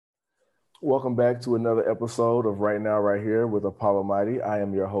Welcome back to another episode of Right Now, Right Here with Apollo Mighty. I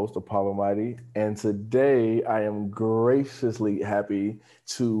am your host, Apollo Mighty, and today I am graciously happy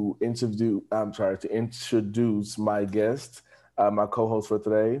to introduce my guest, my co-host for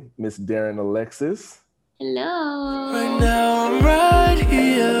today, Miss Daryn Alexus. Hello. Right now I'm right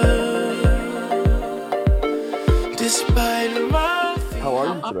here, despite my How are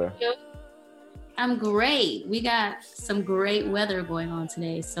How you are today? you? I'm great. We got some great weather going on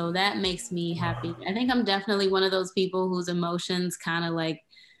today, so that makes me happy. I think I'm definitely one of those people whose emotions kind of like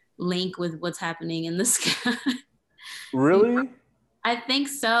link with what's happening in the sky. Really? I think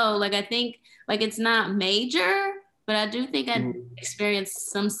so. I think like it's not major, but I do think I Mhm. experience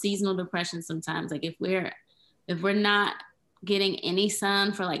some seasonal depression sometimes. Like if we're not getting any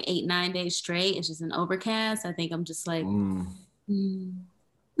sun for like 8, 9 days straight, it's just an overcast. I think I'm just like, Mm. hmm.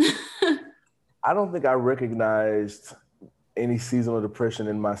 I don't think I recognized any seasonal depression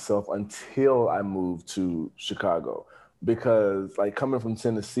in myself until I moved to Chicago. Because like coming from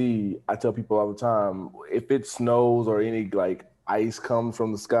Tennessee, I tell people all the time, if it snows or any like ice comes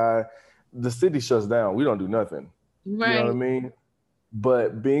from the sky, the city shuts down. We don't do nothing. You know what Right. I mean?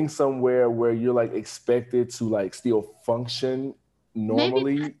 But being somewhere where you're like expected to like still function Maybe that's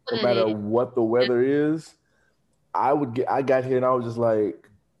normally, no what it matter is. what the weather is, I got here and I was just like,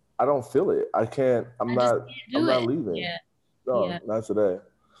 I don't feel it. I can't, I just can't I'm do not it. leaving. Yeah. Yeah. No, not today.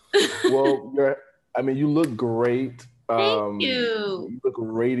 Well, you look great. Thank you. You look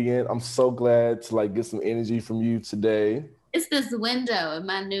radiant. I'm so glad to like get some energy from you today. It's this window in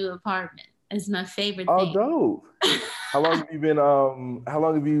my new apartment. It's my favorite Oh, thing. dope. How long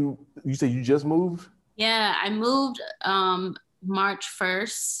have you said you just moved? Yeah, I moved March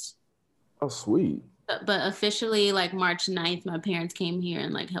 1st, Oh, sweet. but officially like March 9th, my parents came here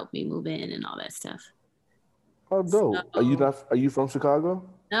and like helped me move in and all that stuff. Oh, dope. So Are you from Chicago?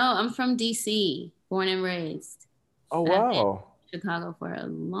 no, I'm from DC, born and raised. Oh, But I've been wow. in Chicago for a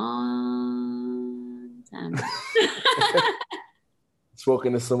long time now.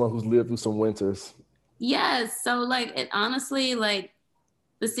 Spoken as someone who's lived through some winters. Yes. So like it honestly like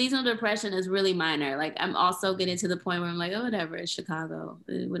the seasonal depression is really minor. Like I'm also getting to the point where I'm like, oh whatever, it's Chicago.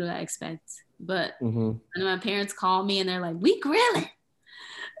 What do I expect? But Hmm. when my parents call me and they're like, we grilling.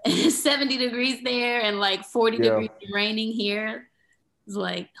 And it's 70 degrees there and like 40 Yeah. degrees raining here. It's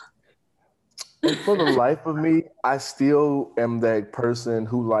like And for the life of me, I still am that person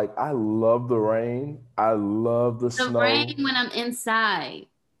who like I love the rain. I love the the rain snow. when I'm inside.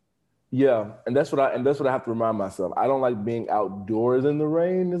 Yeah, and that's what I have to remind myself. I don't like being outdoors in the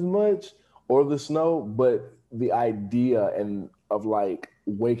rain as much or the snow, but the idea and of like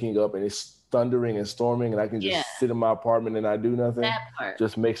waking up and it's thundering and storming and I can Yeah, just sit in my apartment and I do nothing that part.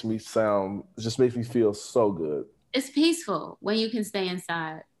 just makes me feel so good. It's peaceful when you can stay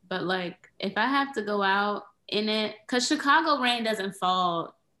inside. But like if I have to go out in it, because Chicago rain doesn't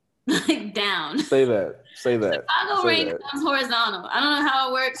fall like down. Say that. Say that. Chicago Say rain that. comes horizontal. I don't know how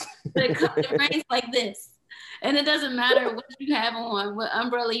it works, but it rains like this. And it doesn't matter what you have on, what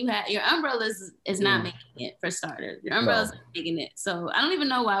umbrella you have. Your umbrella is not Mm, making it for starters. Your umbrella's no, not making it. So I don't even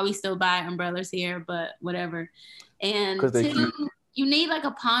know why we still buy umbrellas here, but whatever. because And they two, keep. you need like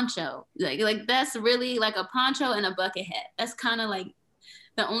a poncho. Like that's really like a poncho and a bucket hat. That's kind of like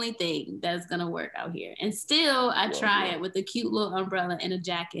the only thing that's gonna work out here. And still, I Well, try it with a cute little umbrella and a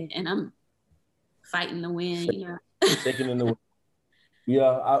jacket, and I'm fighting the wind. shake, shaking in the.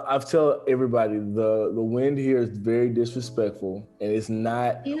 Yeah, I've tell everybody the wind here is very disrespectful, and it's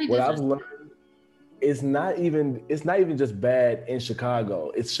not Really what I've disrespectful. learned. It's not even just bad in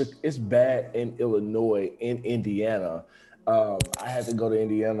Chicago. It's bad in Illinois, in Indiana. I had to go to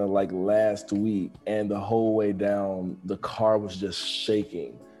Indiana like last week, and the whole way down, the car was just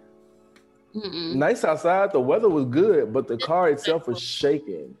shaking. Mm-mm. Nice outside, the weather was good, but the car itself was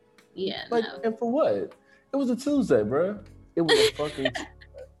Disrespectful. shaking. Yeah, Like, no. and for what? It was a Tuesday, bro. It was a fucking.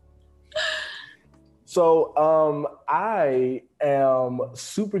 So, I am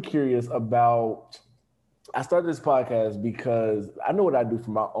super curious about. I started this podcast because I know what I do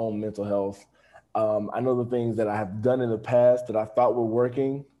for my own mental health. I know the things that I have done in the past that I thought were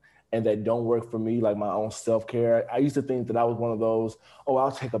working and that don't work for me, like my own self care. I used to think that I was one of those, oh,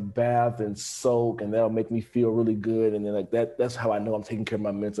 I'll take a bath and soak and that'll make me feel really good. And then like that's how I know I'm taking care of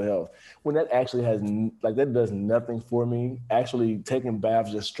my mental health. When that actually like that does nothing for me. Actually, taking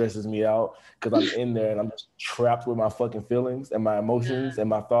baths just stresses me out because I'm in there and I'm just trapped with my fucking feelings and my emotions and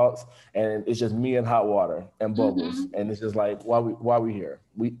my thoughts. And it's just me and hot water and bubbles. Mm-hmm. And it's just like, why we here?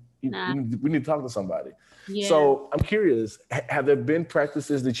 Nah. We need to talk to somebody. Yeah. So I'm curious, have there been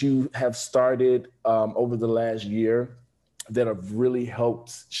practices that you have started over the last year that have really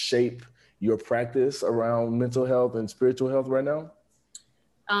helped shape your practice around mental health and spiritual health right now?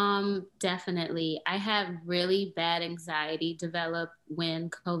 Definitely. I had really bad anxiety develop when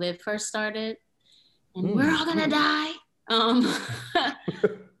COVID first started, and we're all gonna die.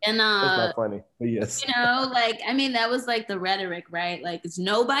 And That's not funny, but yes. like, I mean, that was like the rhetoric, right? Like,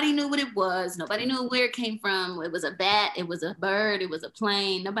 nobody knew what it was. Nobody knew where it came from. It was a bat, it was a bird, it was a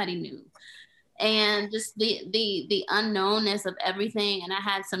plane. Nobody knew. And just the unknownness of everything. And I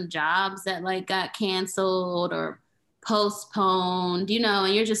had some jobs that like got canceled or postponed,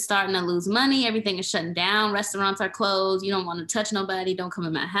 and you're just starting to lose money. Everything is shutting down. Restaurants are closed. You don't want to touch nobody. Don't come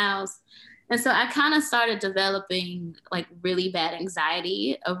in my house. And so I kind of started developing like really bad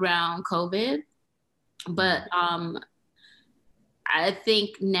anxiety around COVID. But I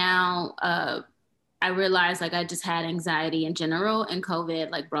think now I realized like I just had anxiety in general, and COVID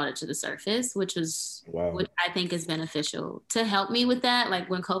like brought it to the surface, which I think is beneficial to help me with that. Like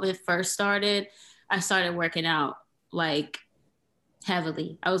when COVID first started, I started working out like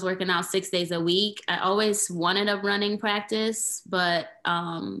heavily. I was working out 6 days a week. I always wanted a running practice, but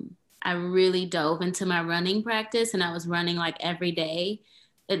I really dove into my running practice, and I was running like every day,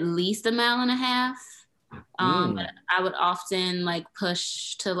 at least 1.5 miles. But I would often like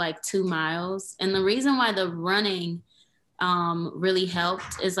push to like 2 miles. And the reason why the running really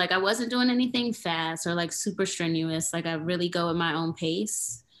helped is like I wasn't doing anything fast or like super strenuous. Like I really go at my own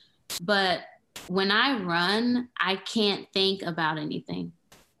pace. But when I run, I can't think about anything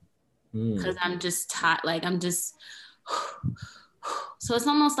because I'm just tired. Like I'm just, so it's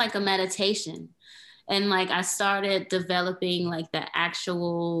almost like a meditation. And like I started developing like the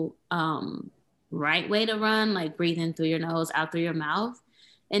actual right way to run, like breathing through your nose, out through your mouth.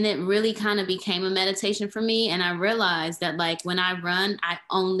 And it really kind of became a meditation for me. And I realized that like when I run, I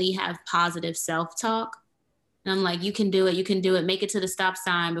only have positive self-talk. And I'm like, you can do it. You can do it. Make it to the stop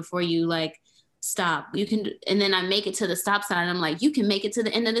sign before you like stop. You can. And then I make it to the stop sign. And I'm like, you can make it to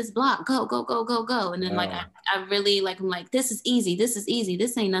the end of this block. Go, go, go, go, go. And then like, I really like, I'm like, this is easy. This is easy.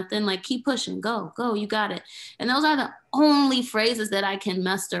 This ain't nothing. Like, keep pushing. Go, go. You got it. And those are the only phrases that I can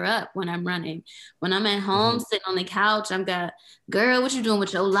muster up when I'm running. When I'm at home, sitting on the couch, I've got, girl, what you doing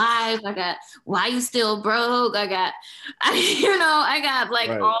with your life? I got, why you still broke? I got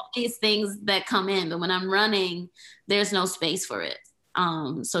like all these things that come in. But when I'm running, there's no space for it.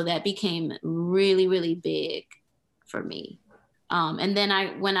 So that became really, really big for me. And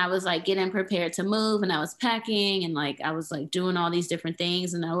then when I was like getting prepared to move and I was packing and like, I was like doing all these different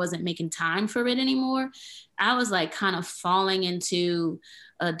things and I wasn't making time for it anymore, I was like kind of falling into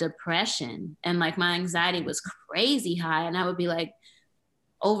a depression and like my anxiety was crazy high. And I would be like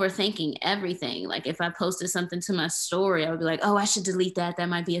overthinking everything. Like if I posted something to my story, I would be like, oh, I should delete that. That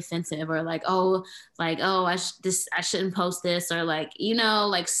might be offensive. Or like, I shouldn't post this, or like,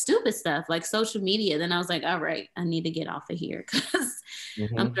 like stupid stuff like social media. Then I was like, all right, I need to get off of here because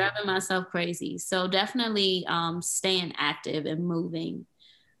I'm driving myself crazy. So definitely staying active and moving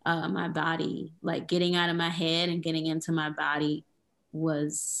my body, like getting out of my head and getting into my body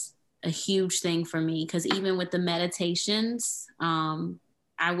was a huge thing for me. Because even with the meditations,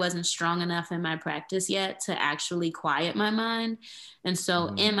 I wasn't strong enough in my practice yet to actually quiet my mind. And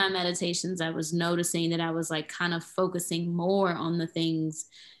so in my meditations, I was noticing that I was like kind of focusing more on the things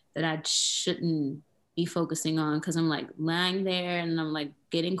that I shouldn't be focusing on, because I'm like lying there and I'm like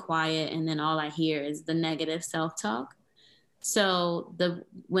getting quiet. And then all I hear is the negative self-talk. So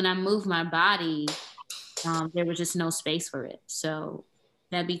when I moved my body, there was just no space for it. So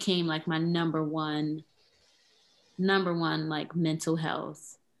that became like my number one like mental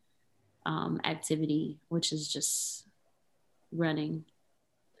health activity, which is just running.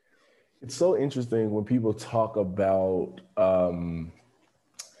 It's so interesting when people talk about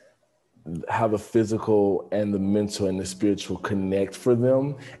how the physical and the mental and the spiritual connect for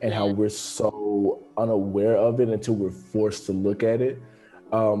them, and how we're so unaware of it until we're forced to look at it.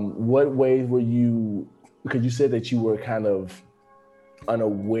 What ways were you, because you said that you were kind of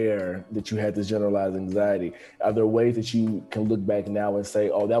unaware that you had this generalized anxiety. Are there ways that you can look back now and say,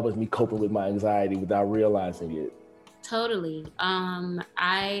 oh, that was me coping with my anxiety without realizing it? Totally. I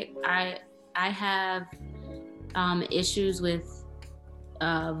have issues with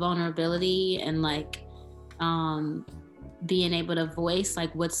vulnerability and like being able to voice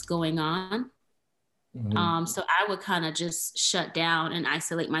like what's going on. So I would kind of just shut down and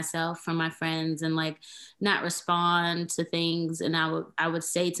isolate myself from my friends and like not respond to things. And I would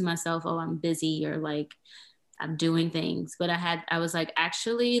say to myself, oh, I'm busy, or like I'm doing things. But I was like,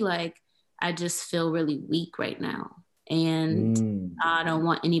 actually, like, I just feel really weak right now. And I don't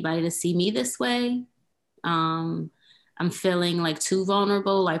want anybody to see me this way. I'm feeling like too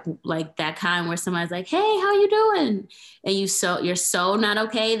vulnerable, like that kind where somebody's like, "Hey, how you doing?" And you're so not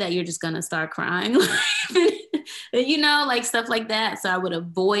okay that you're just gonna start crying, you know, like stuff like that. So I would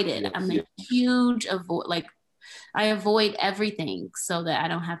avoid it. Yes, I'm yes. a huge avoid, like I avoid everything so that I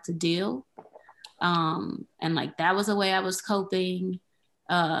don't have to deal. And like that was the way I was coping.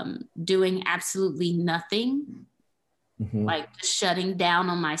 Doing absolutely nothing, Mm-hmm. like just shutting down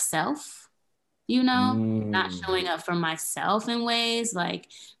on myself. You know, not Mm. showing up for myself in ways like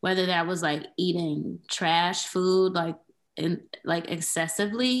whether that was like eating trash food, like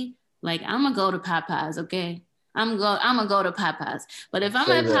excessively, like I'm gonna go to Popeyes, okay? I'm gonna go to Popeyes. But if I'm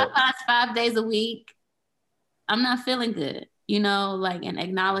Say at that. Popeyes 5 days a week, I'm not feeling good, you know, like and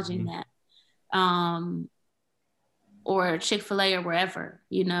acknowledging Mm-hmm. that. Or Chick-fil-A or wherever,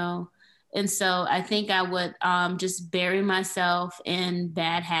 you know. And so I think I would just bury myself in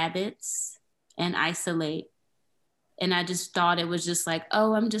bad habits and isolate. And I just thought it was just like,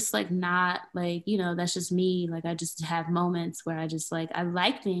 oh, I'm just like not like, you know, that's just me. Like I just have moments where I just like, I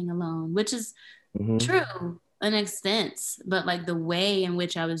like being alone, which is Mm-hmm. true an extent, but like the way in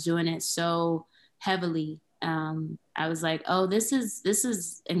which I was doing it so heavily, I was like, oh, this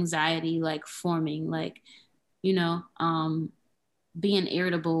is anxiety like forming, like, you know, being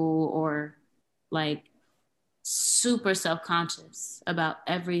irritable or like super self-conscious about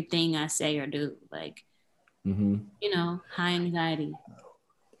everything I say or do, like, Mm-hmm. you know, high anxiety.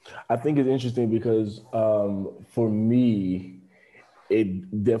 I think it's interesting because for me,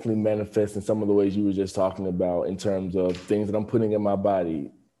 it definitely manifests in some of the ways you were just talking about in terms of things that I'm putting in my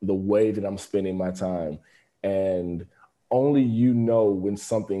body, the way that I'm spending my time. And only you know when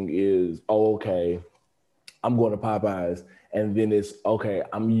something is, oh, okay, I'm going to Popeyes. And then it's, okay,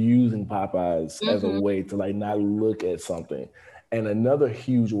 I'm using Popeyes as a Mm-hmm. way to like not look at something. And another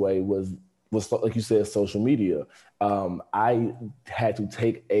huge way was like you said, social media. I had to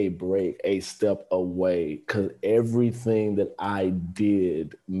take a break, a step away, because everything that I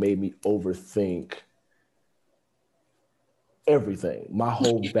did made me overthink everything. My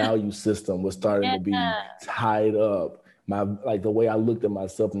whole value system was starting Yeah. to be tied up. My like the way I looked at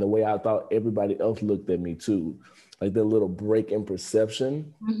myself and the way I thought everybody else looked at me too. Like that little break in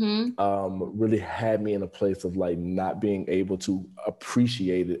perception Mm-hmm. really had me in a place of like not being able to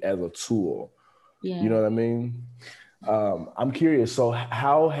appreciate it as a tool. You Yeah. know what I mean? I'm curious. So,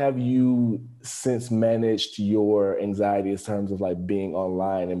 how have you since managed your anxiety in terms of like being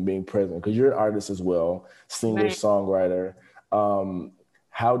online and being present? Because you're an artist as well, singer, Right. songwriter.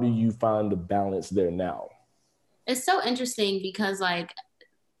 How do you find the balance there now? It's so interesting because like,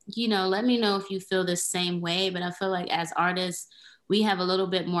 you know, let me know if you feel the same way, but I feel like as artists, we have a little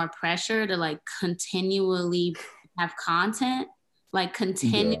bit more pressure to like continually have content, like Yeah.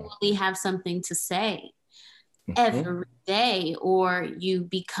 continually have something to say Mhm. every day, or you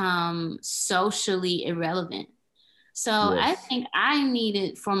become socially irrelevant. So I Yes. think I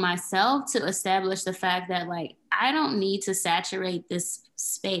needed for myself to establish the fact that like I don't need to saturate this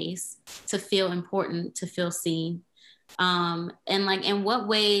space to feel important, to feel seen. And like in what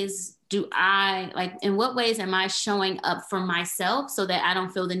ways do I like in what ways am I showing up for myself so that I don't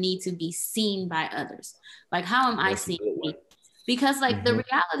feel the need to be seen by others? Like how am I That's a seeing good me? one. Because like the Hmm.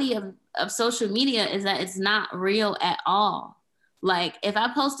 reality of social media is that it's not real at all. Like if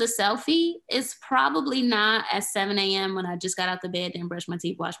I post a selfie, it's probably not at 7 a.m. when I just got out the bed and brushed my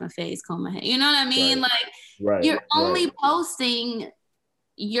teeth, washed my face, combed my hair. You know what I mean? Right. Like Right. you're Right. only posting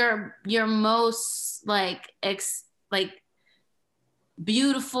your most like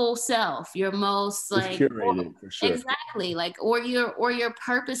beautiful self, your most It's like curated for sure. exactly like or you're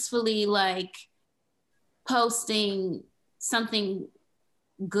purposefully like posting something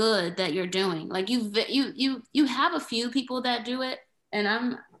good that you're doing. Like you have a few people that do it,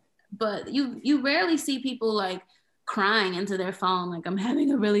 and but you rarely see people like crying into their phone like I'm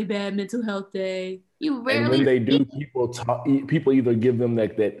having a really bad mental health day. You And rarely when they see. do, people either give them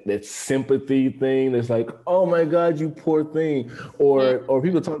like that sympathy thing that's like, oh my God, you poor thing, Yeah, or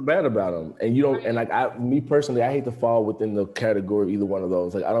people talk bad about them, and you don't. And like me personally, I hate to fall within the category of either one of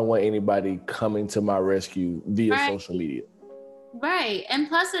those. Like I don't want anybody coming to my rescue via right. social media. Right. And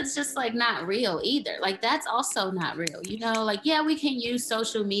plus it's just like not real either. Like that's also not real. You know, like yeah, we can use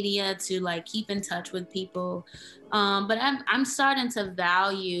social media to like keep in touch with people. But I'm starting to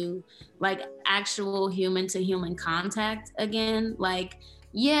value like actual human to human contact again. Like,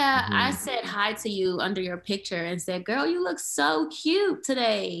 yeah, I Mm-hmm. said hi to you under your picture and said, girl, you look so cute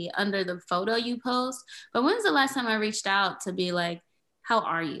today under the photo you post. But when's the last time I reached out to be like, how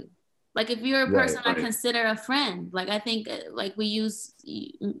are you? Like if you're a Right. person I consider a friend, like I think like we use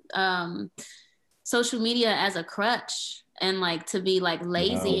social media as a crutch and like to be like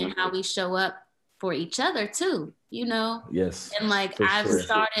lazy in how we show up for each other too, you know? Yes. And like I've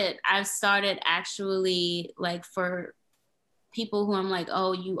started actually like for people who I'm like,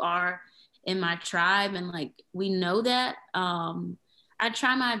 oh, you are in my tribe and like we know that. I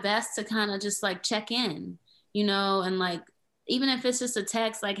try my best to kind of just like check in, you know, and like even if it's just a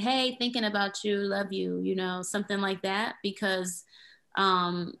text like, hey, thinking about you, love you, you know, something like that, because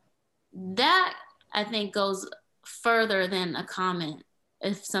that I think goes further than a comment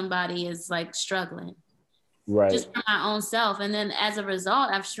if somebody is like struggling. Right. Just for my own self. And then as a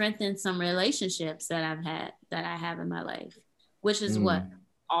result, I've strengthened some relationships that I have in my life, which is what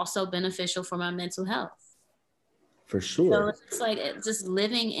also beneficial for my mental health. For sure. So it's like just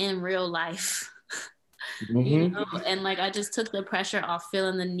living in real life. You know, and like I just took the pressure off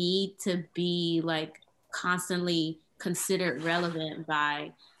feeling the need to be like constantly considered relevant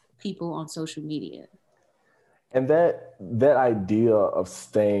by people on social media. And that idea of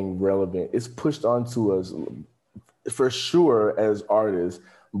staying relevant is pushed onto us for sure as artists,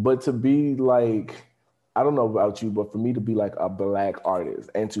 but to be like, I don't know about you, but for me to be like a Black artist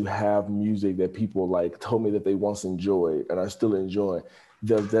and to have music that people like told me that they once enjoyed and are still enjoying,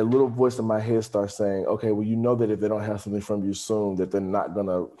 that little voice in my head starts saying, okay, well, you know that if they don't have something from you soon, that they're not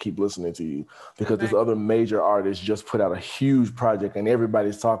gonna keep listening to you because this other major artist just put out a huge project and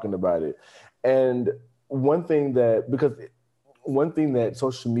everybody's talking about it. And one thing that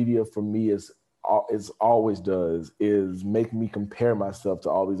social media for me is always does is make me compare myself to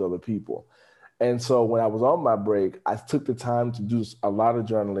all these other people. And so when I was on my break, I took the time to do a lot of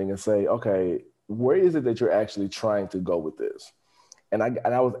journaling and say, okay, where is it that you're actually trying to go with this? And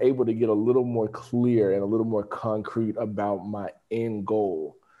I was able to get a little more clear and a little more concrete about my end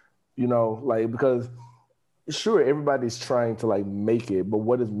goal, you know, like, because sure, everybody's trying to like make it, but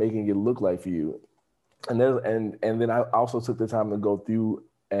what is making it look like for you? And then I also took the time to go through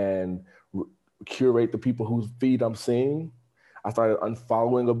and curate the people whose feed I'm seeing. I started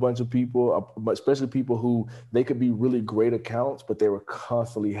unfollowing a bunch of people, especially people who they could be really great accounts, but they were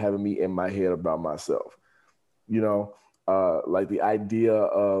constantly having me in my head about myself. You know, like the idea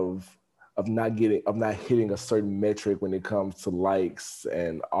of not hitting a certain metric when it comes to likes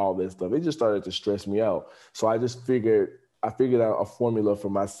and all this stuff. It just started to stress me out. So I figured out a formula for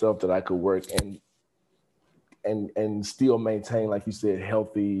myself that I could work and still maintain, like you said,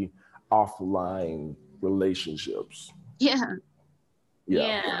 healthy offline relationships. Yeah.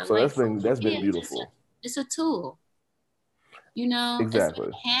 So like that's been beautiful. It's a tool. You know, exactly.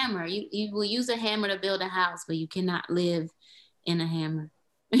 It's like a hammer. You will use a hammer to build a house, but you cannot live in a hammer.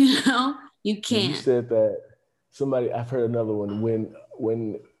 You know, you can't. You said that. I've heard another one.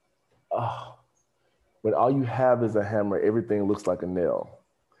 When all you have is a hammer, everything looks like a nail.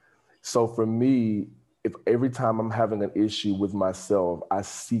 So for me, if every time I'm having an issue with myself, I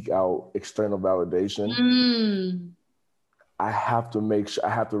seek out external validation. I have to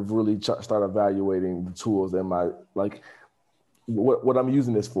really start evaluating the tools and what I'm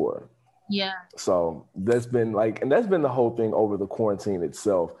using this for. Yeah. So that's been the whole thing over the quarantine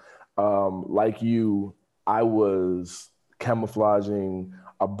itself. Like you, I was camouflaging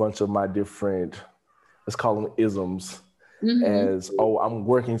a bunch of my different, let's call them isms, as, oh, I'm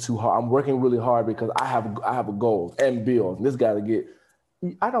working too hard. I'm working really hard because I have a goal and bills. And this got to get,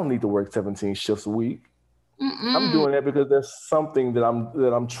 I don't need to work 17 shifts a week. I'm doing that because there's something that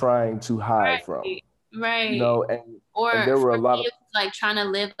I'm trying to hide from. Right. You know, and there were a lot of like trying to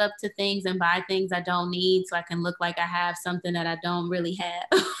live up to things and buy things I don't need so I can look like I have something that I don't really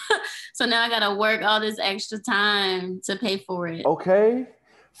have. So now I got to work all this extra time to pay for it. Okay.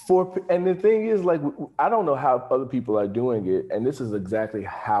 And the thing is, like, I don't know how other people are doing it. And this is exactly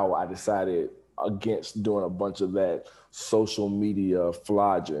how I decided against doing a bunch of that social media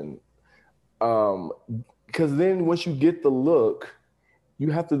flogging. Because then once you get the look, you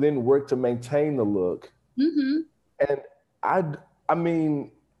have to then work to maintain the look. And I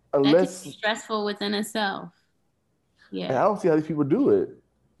mean, unless that can be stressful within itself. Yeah. And I don't see how these people do it.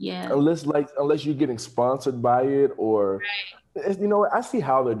 Yeah. Unless you're getting sponsored by it or, you know what? I see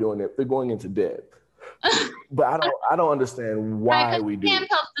how they're doing it. They're going into debt. But I don't understand why we do it. You can't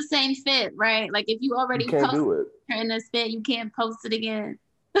post the same fit, right? Like if you already posted in this fit, you can't post it again.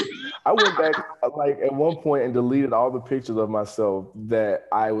 I went back like at one point and deleted all the pictures of myself that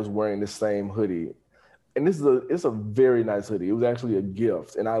I was wearing the same hoodie. And it's a very nice hoodie. It was actually a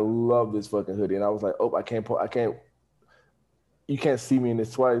gift. And I love this fucking hoodie. And I was like, oh, you can't see me in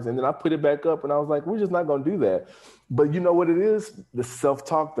this twice. And then I put it back up and I was like, we're just not gonna do that. But you know what it is? The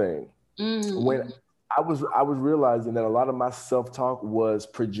self-talk thing. When I was realizing that a lot of my self-talk was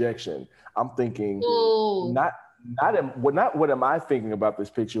projection. I'm thinking, Ooh. not what am I thinking about this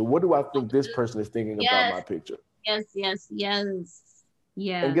picture? What do I think this person is thinking about Yes, my picture? yes. And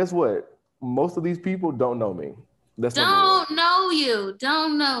Yeah. guess what? Most of these people don't know me. That's number one.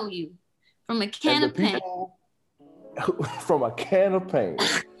 Don't know you from a And can the of paint. people from a can of paint,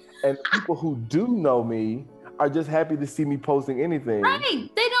 and the people who do know me are just happy to see me posting anything, Right.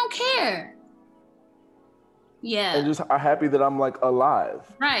 They don't care. and Yeah. just are happy that I'm like alive.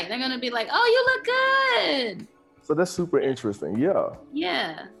 Right. They're gonna be like, oh, you look good. So that's super interesting. Yeah.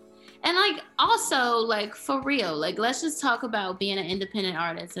 Yeah. And like also like for real, like let's just talk about being an independent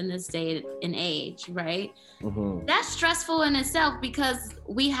artist in this day and age, right? Mm-hmm. That's stressful in itself because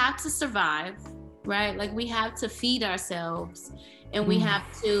we have to survive, right? Like we have to feed ourselves and we have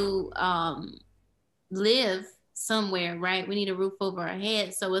to live somewhere, right? We need a roof over our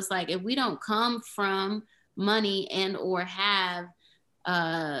head. So it's like if we don't come from money and or have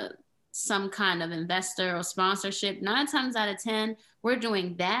some kind of investor or sponsorship, 9 times out of 10, we're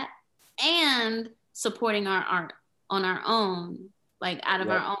doing that and supporting our art on our own, like out of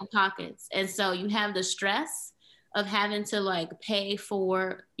our own pockets. And so you have the stress of having to like pay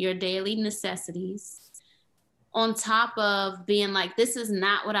for your daily necessities on top of being like, this is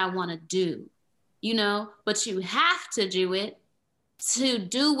not what I want to do, you know, but you have to do it to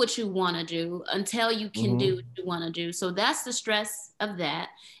do what you want to do until you can do what you want to do. So that's the stress of that.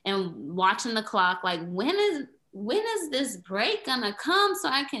 And watching the clock, like when is this break gonna come so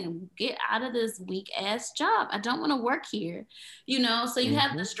I can get out of this weak ass job? I don't want to work here, you know? So you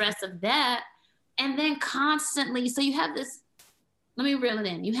have the stress of that. And then constantly, so you have this, let me reel it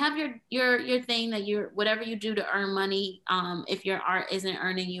in. You have your thing that you're, whatever you do to earn money, if your art isn't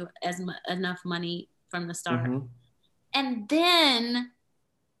earning you enough money from the start. And then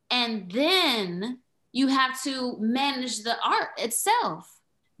you have to manage the art itself.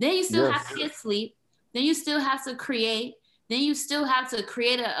 Then you still have to get sleep. Then you still have to create. Then you still have to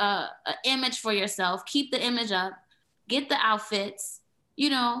create a image for yourself, keep the image up, get the outfits, you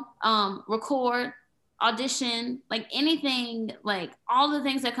know, record, audition, like anything, like all the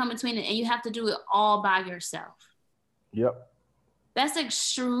things that come between it. And you have to do it all by yourself. Yep. That's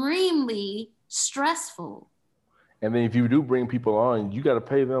extremely stressful. And then if you do bring people on, you got to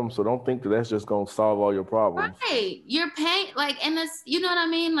pay them. So don't think that that's just going to solve all your problems. Right. You're paying, like, and it's, you know what I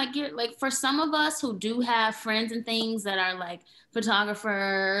mean? Like, you're like, for some of us who do have friends and things that are like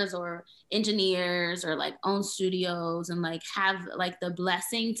photographers or engineers or like own studios and like have like the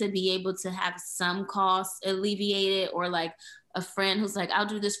blessing to be able to have some costs alleviated, or like a friend who's like, I'll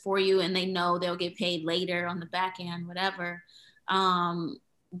do this for you, and they know they'll get paid later on the back end, whatever.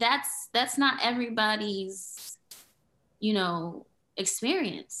 That's not everybody's, you know,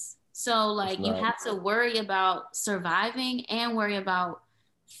 experience. So like you have to worry about surviving and worry about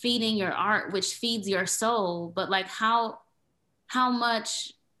feeding your art, which feeds your soul. But like how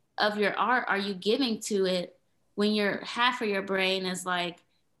much of your art are you giving to it when your half of your brain is like,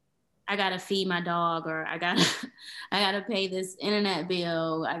 I gotta feed my dog, or I gotta pay this internet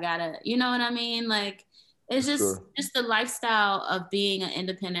bill, I gotta, you know what I mean? Like it's just the lifestyle of being an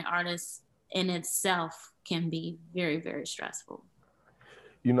independent artist in itself can be very, very stressful.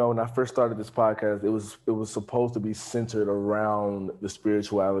 You know, when I first started this podcast, it was supposed to be centered around the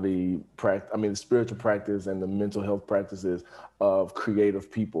spirituality practice. I mean, the spiritual practice and the mental health practices of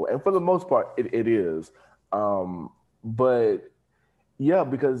creative people, and for the most part, it is. But yeah,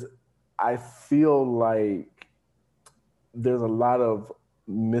 because I feel like there's a lot of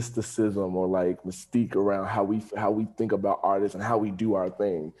mysticism or like mystique around how we think about artists and how we do our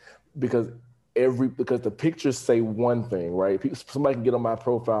thing, because the pictures say one thing, right? Somebody can get on my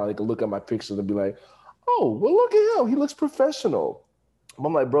profile, they can look at my pictures and be like, oh, well, look at him, he looks professional.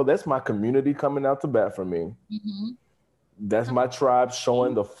 I'm like, bro, that's my community coming out to bat for me. That's my tribe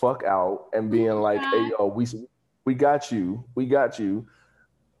showing the fuck out and being like, hey, yo, we got you.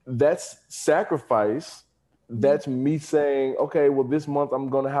 That's sacrifice. That's me saying, okay, well, this month I'm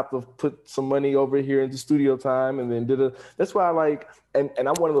gonna have to put some money over here into studio time, and then that's why I like, and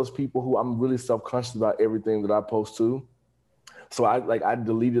I'm one of those people who I'm really self-conscious about everything that I post to. So I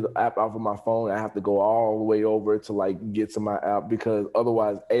deleted the app off of my phone. I have to go all the way over to like get to my app, because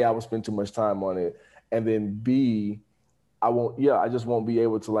otherwise, A, I would spend too much time on it, and then B, I just won't be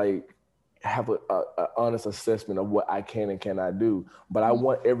able to like have a honest assessment of what I can and cannot do. But I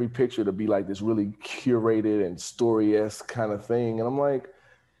want every picture to be like this really curated and story-esque kind of thing. And I'm like,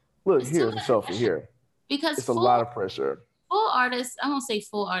 look, here's a selfie here. Because it's a lot of pressure. Full artists, I won't say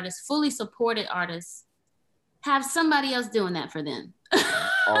full artists, fully supported artists have somebody else doing that for them.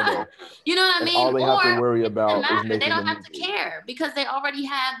 Almost. You know what I mean? All they have to worry it doesn't about is matter. making They don't the have to music. care because they already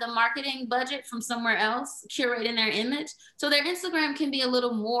have the marketing budget from somewhere else curating their image. So their Instagram can be a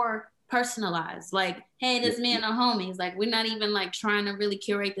little more personalized. Like, hey, this me and the homies. Like, we're not even like trying to really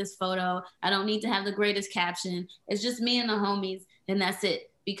curate this photo. I don't need to have the greatest caption. It's just me and the homies, and that's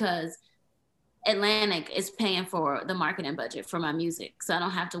it. Because Atlantic is paying for the marketing budget for my music. So I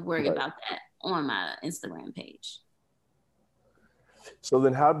don't have to worry about that on my Instagram page. So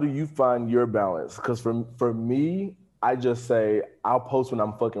then how do you find your balance? Because for me, I just say I'll post when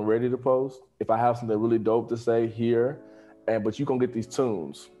I'm fucking ready to post. If I have something really dope to say here, but you gonna get these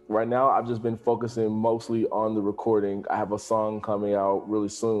tunes. Right now, I've just been focusing mostly on the recording. I have a song coming out really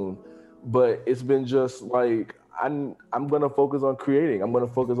soon, but it's been just like I'm gonna focus on creating. I'm gonna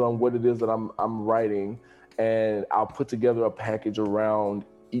focus on what it is that I'm writing, and I'll put together a package around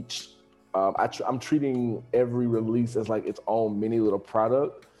each. I'm treating every release as like its own mini little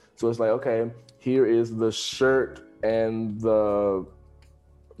product. So it's like, okay, here is the shirt and the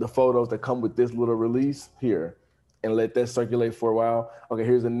photos that come with this little release here, and let that circulate for a while. Okay,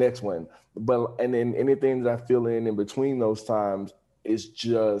 here's the next one. And then anything that I fill in between those times is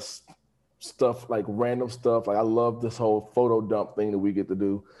just stuff, like random stuff. Like I love this whole photo dump thing that we get to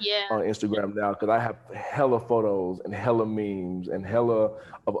do on Instagram now, because I have hella photos and hella memes and hella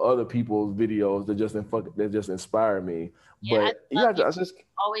of other people's videos that just inspire me. Yeah, but I just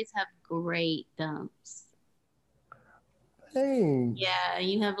always have great dumps. Thanks. Yeah,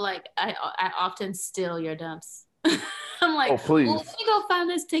 you have like I often steal your dumps. I'm like, oh please, let me go find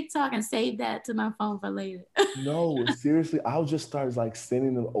this TikTok and save that to my phone for later. No, seriously, I'll just start like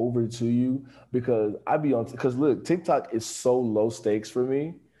sending them over to you, because because look, TikTok is so low stakes for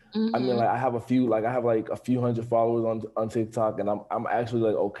me. I mean, like I have like a few hundred followers on TikTok, and I'm actually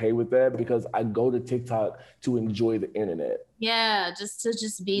like okay with that, because I go to TikTok to enjoy the internet. Yeah, just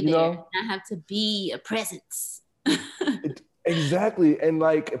to be there. Not have to be a presence. Exactly.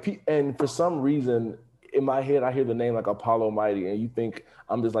 And for some reason in my head, I hear the name like Apollo Mighty, and you think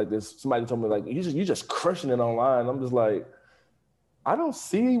I'm just like this. Somebody told me like, you just crushing it online. I'm just like, I don't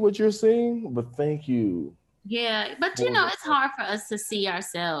see what you're seeing, but thank you. Yeah, but you know, it's hard for us to see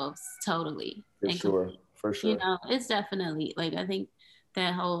ourselves totally. For sure. You know, it's definitely like, I think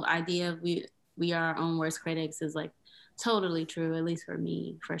that whole idea of we are our own worst critics is like totally true, at least for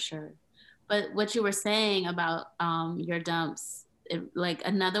me, for sure. But what you were saying about your dumps, like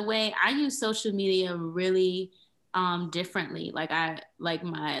another way, I use social media really differently. Like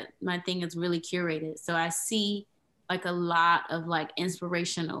my thing is really curated. So I see like a lot of like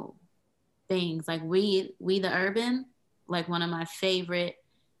inspirational things. Like we the Urban, like one of my favorite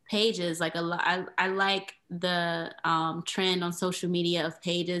pages. Like a lot, I like the trend on social media of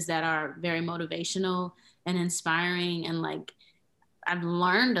pages that are very motivational and inspiring, and like I've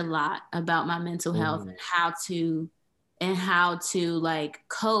learned a lot about my mental health and how to like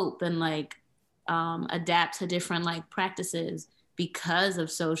cope and like adapt to different like practices because of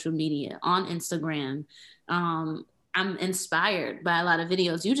social media on Instagram. I'm inspired by a lot of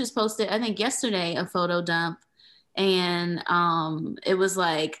videos. You just posted, I think yesterday, a photo dump, and it was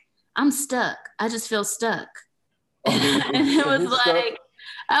like, I'm stuck. I just feel stuck. And it was like,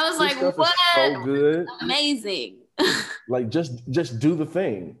 I was like, what? So good. Amazing. Like just do the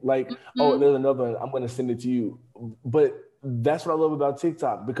thing. Like, oh, there's another one. I'm gonna send it to you. But that's what I love about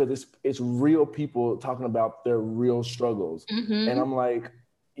TikTok, because it's real people talking about their real struggles. And I'm like,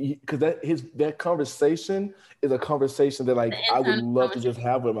 because that conversation is a conversation that like I would love to just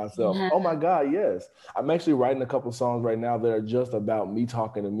have with myself. Oh my God, yes. I'm actually writing a couple songs right now that are just about me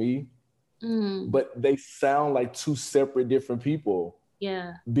talking to me. But they sound like two separate different people.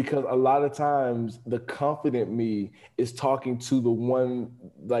 Yeah. Because a lot of times the confident me is talking to the one,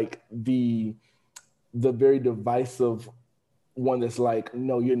 like the very divisive one that's like,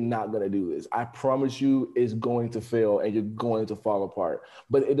 no, you're not going to do this. I promise you it's going to fail and you're going to fall apart.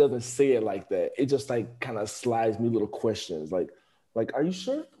 But it doesn't say it like that. It just like kind of slides me little questions. Like, are you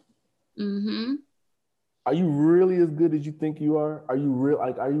sure? Are you really as good as you think you are? Are you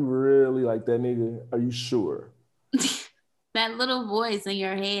really like that nigga? Are you sure? That little voice in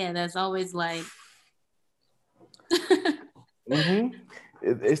your head that's always like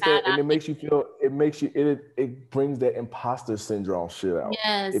It's that, and it makes you feel, it brings that imposter syndrome shit out.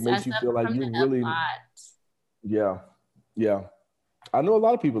 Yes, it makes you feel like you really yeah I know a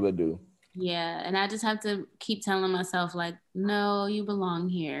lot of people that do. Yeah, and I just have to keep telling myself like, no, you belong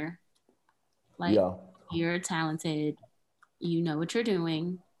here. Like, you're talented, you know what you're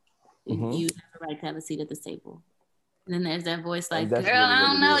doing, you have the right to have a seat at the table. And then there's that voice like, girl, really I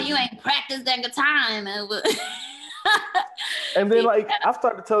don't know, you ain't practiced that guitar. And then like I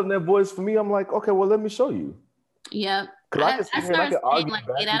started telling that voice for me, I'm like, okay, well, let me show you. Yep. Because I can sit here and I started can saying, argue like,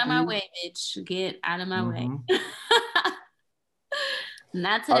 back get out with of my you. way, bitch. Get out of my way. Mm-hmm.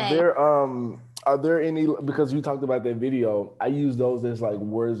 Not today. Are there any, because you talked about that video, I use those as like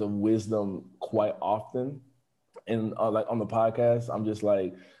words of wisdom quite often. And like on the podcast, I'm just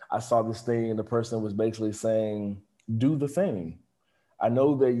like, I saw this thing and the person was basically saying, do the thing. I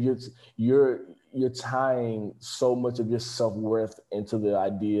know that you're tying so much of your self-worth into the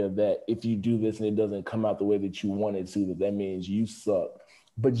idea that if you do this and it doesn't come out the way that you want it to, that means you suck.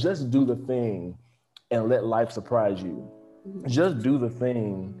 But just do the thing and let life surprise you. Just do the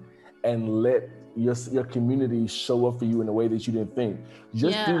thing and let your community show up for you in a way that you didn't think.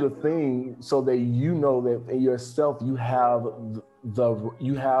 Just do the thing so that you know that in yourself you have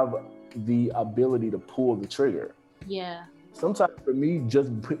the ability to pull the trigger. Yeah. Sometimes for me,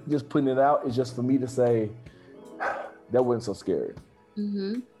 just putting it out is just for me to say, that wasn't so scary.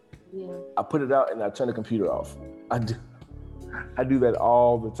 Mm-hmm. Yeah. I put it out and I turn the computer off. I do that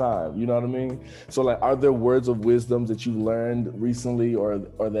all the time. You know what I mean? So like, are there words of wisdom that you learned recently or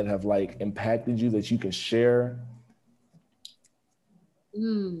that have like impacted you that you can share?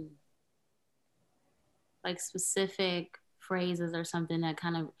 Like specific phrases or something that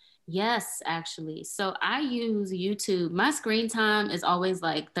kind of, yes, actually. So I use YouTube. My screen time is always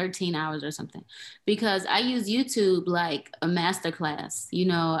like 13 hours or something because I use YouTube like a masterclass. You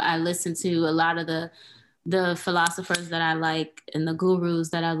know, I listen to a lot of the philosophers that I like and the gurus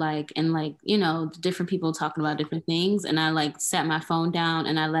that I like and like, you know, different people talking about different things. And I like set my phone down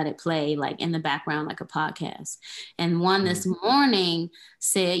and I let it play like in the background, like a podcast. And one this morning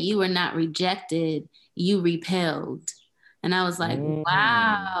said, you were not rejected, you repelled. And I was like,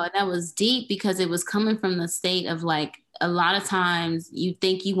 wow, that was deep because it was coming from the state of like, a lot of times you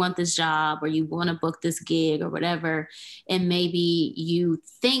think you want this job or you want to book this gig or whatever, and maybe you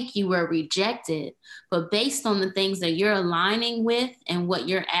think you were rejected, but based on the things that you're aligning with and what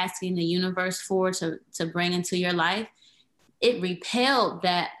you're asking the universe for to bring into your life, it repelled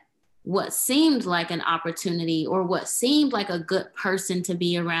that what seemed like an opportunity or what seemed like a good person to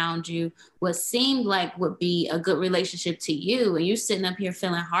be around you, what seemed like would be a good relationship to you. And you're sitting up here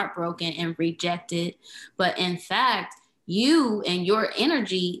feeling heartbroken and rejected. But in fact, you and your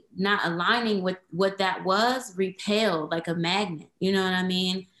energy not aligning with what that was repelled like a magnet. You know what I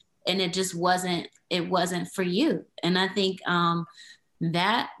mean? And it just wasn't for you. And I think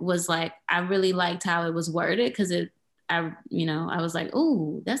that was like, I really liked how it was worded because I was like,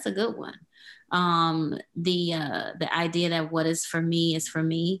 ooh, that's a good one. The idea that what is for me is for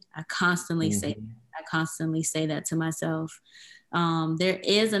me. I constantly say that to myself. There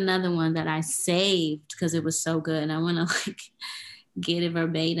is another one that I saved because it was so good. And I want to like get it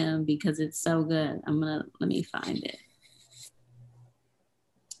verbatim because it's so good. Let me find it.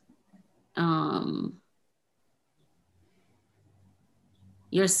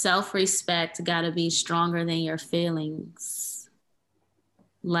 Your self-respect got to be stronger than your feelings.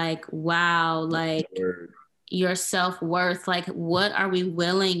 Like, wow, like your self-worth, like what are we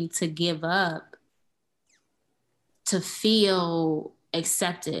willing to give up to feel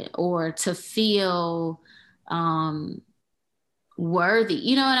accepted or to feel worthy?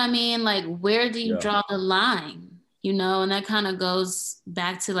 You know what I mean? Like, where do you draw the line? You know, and that kind of goes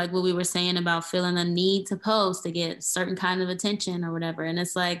back to like what we were saying about feeling a need to post to get certain kind of attention or whatever. And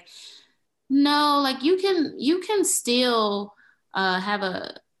it's like, no, like you can still have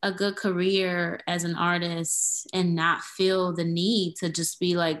a good career as an artist and not feel the need to just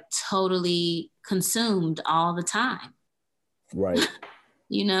be like totally consumed all the time. Right.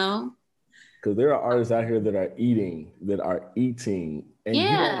 You know? Because there are artists out here that are eating,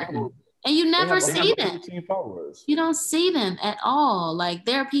 and you never see them. You don't see them at all. Like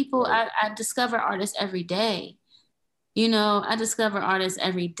there are people, I discover artists every day. You know, I discover artists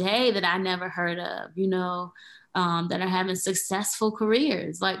every day that I never heard of, you know, that are having successful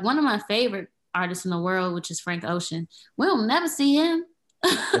careers. Like one of my favorite artists in the world, which is Frank Ocean. We'll never see him.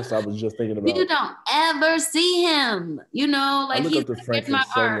 Yes, I was just thinking about. You don't ever see him. You know, like I look up to Frank in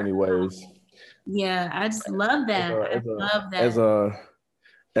so many ways. Yeah, I just love that. I love that.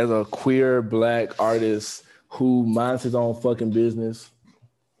 As a queer Black artist who minds his own fucking business.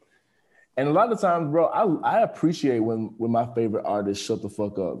 And a lot of times, bro, I appreciate when my favorite artists shut the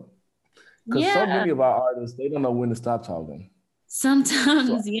fuck up. Because so many of our artists, they don't know when to stop talking.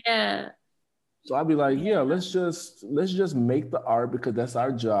 Sometimes, So I'd be like, let's just make the art because that's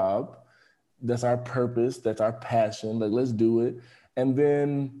our job. That's our purpose. That's our passion. Like, let's do it. And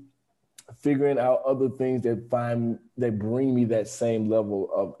then figuring out other things that bring me that same level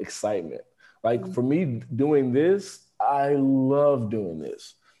of excitement. Like for me doing this, I love doing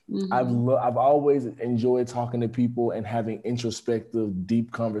this. Mm-hmm. I've always enjoyed talking to people and having introspective,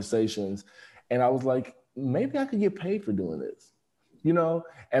 deep conversations. And I was like, maybe I could get paid for doing this, you know?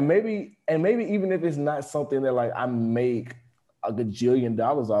 And maybe even if it's not something that like I make a gajillion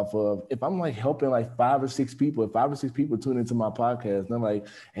dollars off of, if I'm like helping like if 5 or 6 people tune into my podcast, and I'm like,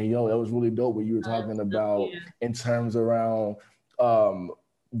 hey, yo, that was really dope what you were talking about Yeah. in terms around um,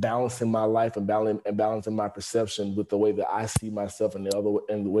 balancing my life and balancing my perception with the way that I see myself and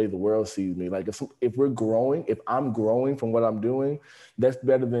the way the world sees me. Like if I'm growing from what I'm doing, that's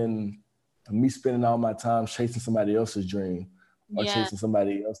better than me spending all my time chasing somebody else's dream or Yeah. chasing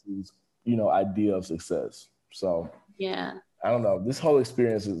somebody else's, idea of success. So Yeah. I don't know. This whole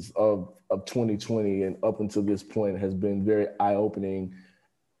experience of 2020 and up until this point has been very eye-opening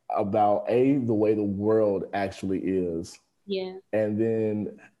about the way the world actually is, Yeah. and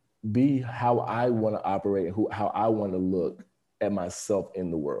then B, how I want to operate and how I want to look at myself in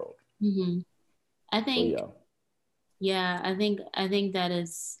the world. Mm-hmm. I So think, yeah. yeah, I think that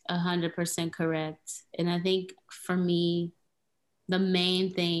is 100% correct. And I think for me, the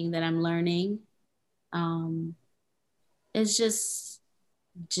main thing that I'm learning um, is just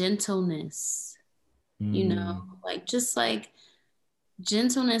gentleness, Mm, like just like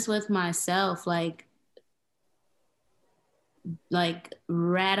gentleness with myself, like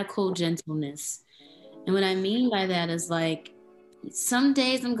radical gentleness. And what I mean by that is like some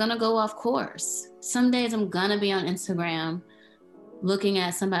days I'm gonna go off course. Some days I'm gonna be on Instagram looking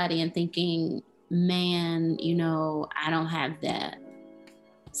at somebody and thinking, man, I don't have that.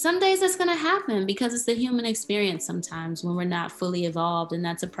 Some days that's gonna happen because it's the human experience sometimes when we're not fully evolved, and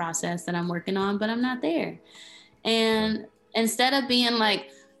that's a process that I'm working on, but I'm not there. And instead of being like,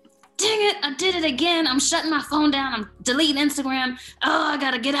 dang it, I did it again. I'm shutting my phone down. I'm deleting Instagram. Oh, I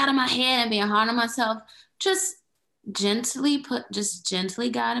gotta get out of my head and being hard on myself. Just gently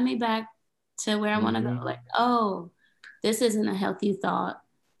guiding me back to where I want to go. mm-hmm. Like, oh, this isn't a healthy thought.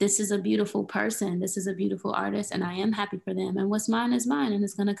 This is a beautiful person. This is a beautiful artist, and I am happy for them. And what's mine is mine, and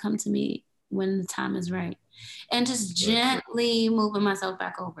it's gonna come to me when the time is right. And just gently moving myself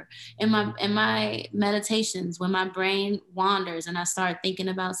back over. In my meditations, when my brain wanders and I start thinking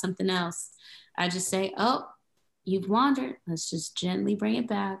about something else, I just say, oh, you've wandered. Let's just gently bring it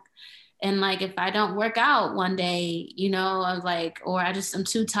back. And like, if I don't work out one day, I'm like, or I'm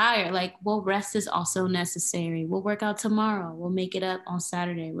too tired, like, well, rest is also necessary. We'll work out tomorrow. We'll make it up on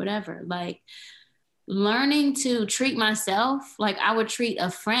Saturday, whatever. Like, learning to treat myself like I would treat a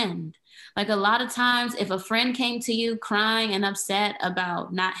friend. Like, a lot of times, if a friend came to you crying and upset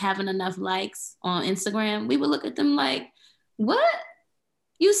about not having enough likes on Instagram, we would look at them like, what?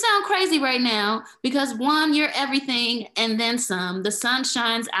 You sound crazy right now because one, you're everything and then some. The sun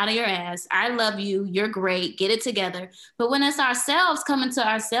shines out of your ass. I love you. You're great. Get it together. But when it's ourselves coming to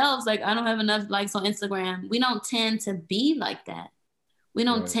ourselves, like, I don't have enough likes on Instagram, we don't tend to be like that. We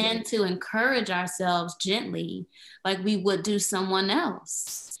don't tend to encourage ourselves gently like we would do someone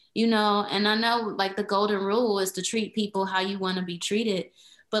else, And I know, like, the golden rule is to treat people how you want to be treated,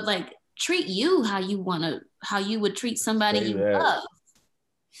 but like, treat you how you would treat somebody Say you that. love.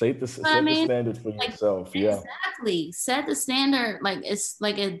 Set the standard for Like, yourself. Yeah. exactly. Set the standard. Like, it's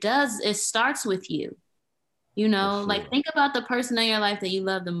like it starts with you. For Like, sure. think about the person in your life that you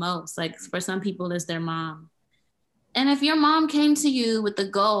love the most. Like, for some people, it's their mom. And if your mom came to you with a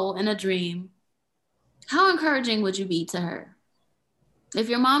goal and a dream, how encouraging would you be to her? If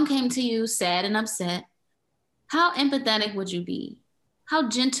your mom came to you sad and upset, how empathetic would you be? How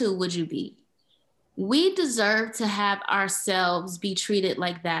gentle would you be? We deserve to have ourselves be treated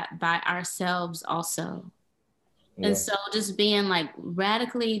like that by ourselves also. And Yeah. so just being like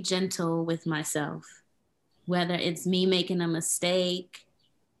radically gentle with myself, whether it's me making a mistake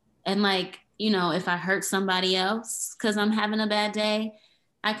and like, if I hurt somebody else because I'm having a bad day,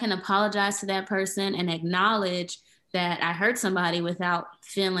 I can apologize to that person and acknowledge that I hurt somebody without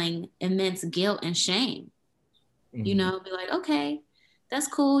feeling immense guilt and shame. Mm-hmm. Be like, okay, that's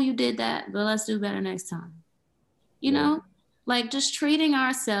cool. You did that, but let's do better next time. You Yeah. know, like just treating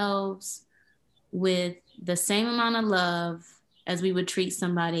ourselves with the same amount of love as we would treat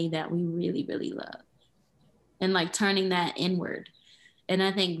somebody that we really, really love, and like turning that inward. And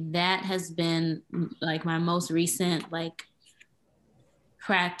I think that has been like my most recent like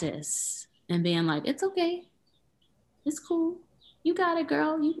practice, and being like, it's okay. It's cool. You got it,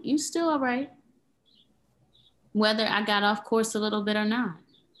 girl. You still all right. Whether I got off course a little bit or not.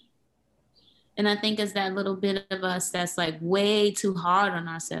 And I think it's that little bit of us that's like way too hard on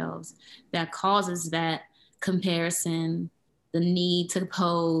ourselves that causes that comparison the need to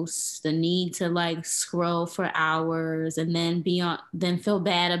post, the need to like scroll for hours and then then feel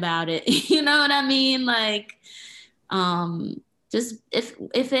bad about it. You know what I mean? Like, just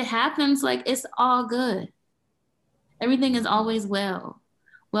if it happens, like, it's all good. Everything is always well.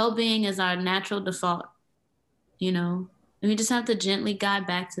 Well-being is our natural default, you know, and we just have to gently guide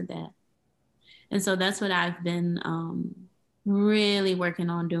back to that. And so that's what I've been really working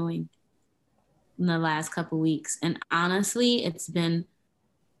on doing in the last couple of weeks. And honestly, it's been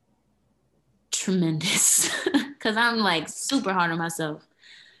tremendous because I'm like super hard on myself,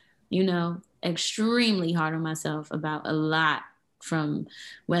 you know, extremely hard on myself about a lot, from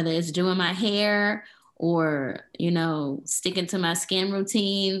whether it's doing my hair or, you know, sticking to my skin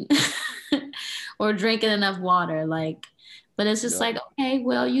routine or drinking enough water. Like, but it's just like, okay,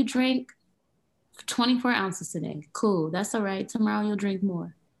 well, you drink 24 ounces today. Cool. That's all right. Tomorrow you'll drink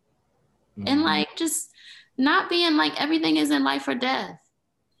more. Mm-hmm. And like, just not being like everything is in life or death.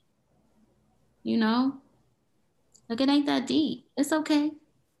 You know? Like, it ain't that deep. It's okay.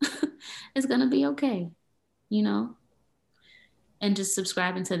 It's going to be okay. You know? And just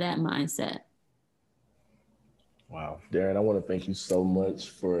subscribing to that mindset. Wow. Daryn, I want to thank you so much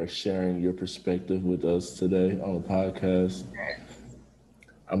for sharing your perspective with us today on the podcast.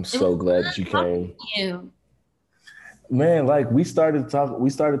 I'm so glad that you came. Thank you. Man, like we started talking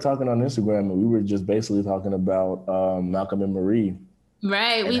on Instagram, and we were just basically talking about Malcolm and Marie.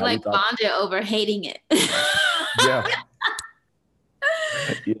 Right. We like bonded over hating it. Yeah.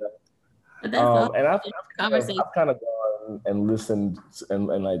 Yeah. But that's and I've kind of gone and listened and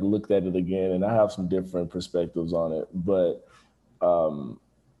like looked at it again, and I have some different perspectives on it. But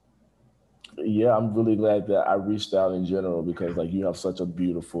yeah, I'm really glad that I reached out in general, because like you have such a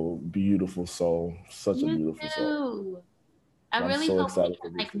beautiful, beautiful soul. Such a beautiful soul. I really hope we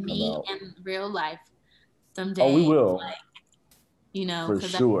can like meet in real life someday. Oh, we will. Like, you know, for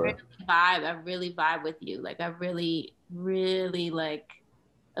sure. I really vibe with you. Like, I really, really like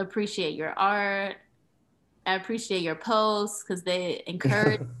appreciate your art. I appreciate your posts because they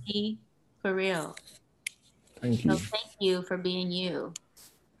encourage me, for real. Thank you. So thank you for being you.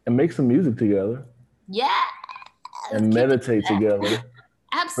 And make some music together. Yeah. And meditate together.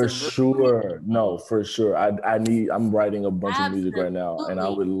 Absolutely. For sure. No, for sure. I'm writing a bunch of music right now, and I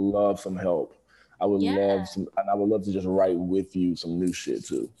would love some help. I would love to just write with you some new shit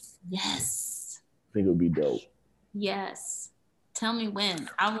too. Yes. I think it would be dope. Yes. Tell me when.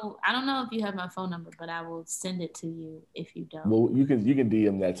 I don't know if you have my phone number, but I will send it to you if you don't. Well, you can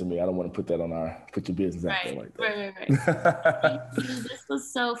DM that to me. I don't want to put that put your business out there like that. Right. This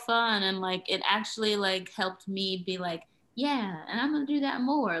was so fun, and like it actually like helped me be like, yeah, and I'm gonna do that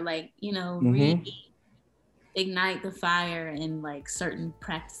more. Like, you know, really ignite the fire in like certain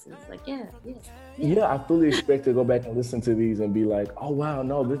practices. Like, yeah. I fully expect to go back and listen to these and be like, oh wow,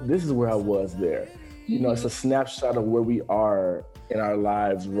 no, this is where I was there. You know, it's a snapshot of where we are in our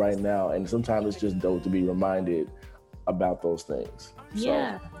lives right now. And sometimes it's just dope to be reminded about those things.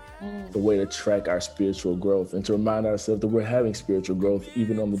 Yeah. So it's a way to track our spiritual growth and to remind ourselves that we're having spiritual growth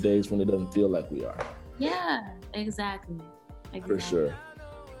even on the days when it doesn't feel like we are. Yeah, exactly. For sure.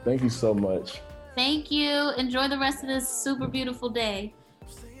 Thank you so much. Thank you. Enjoy the rest of this super beautiful day.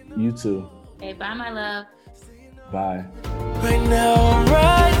 You too. Okay, bye, my love. Bye. Right now I'm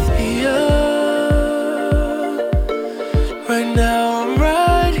right here. Right now I'm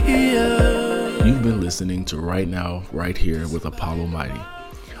right here. You've been listening to Right Now, Right Here with Apollo Mighty.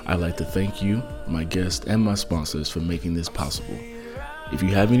 I'd like to thank you, my guests, and my sponsors for making this possible. If you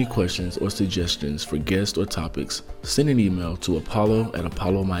have any questions or suggestions for guests or topics, send an email to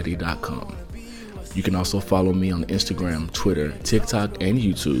apollo@apollomighty.com. You can also follow me on Instagram, Twitter, TikTok, and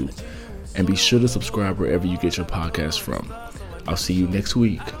YouTube. And be sure to subscribe wherever you get your podcast from. I'll see you next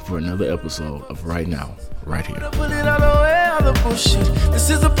week for another episode of Right Now, Right Here. This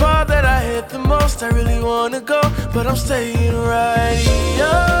is the part that I hate the most. I really wanna go, but I'm staying right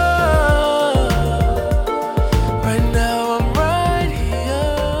here.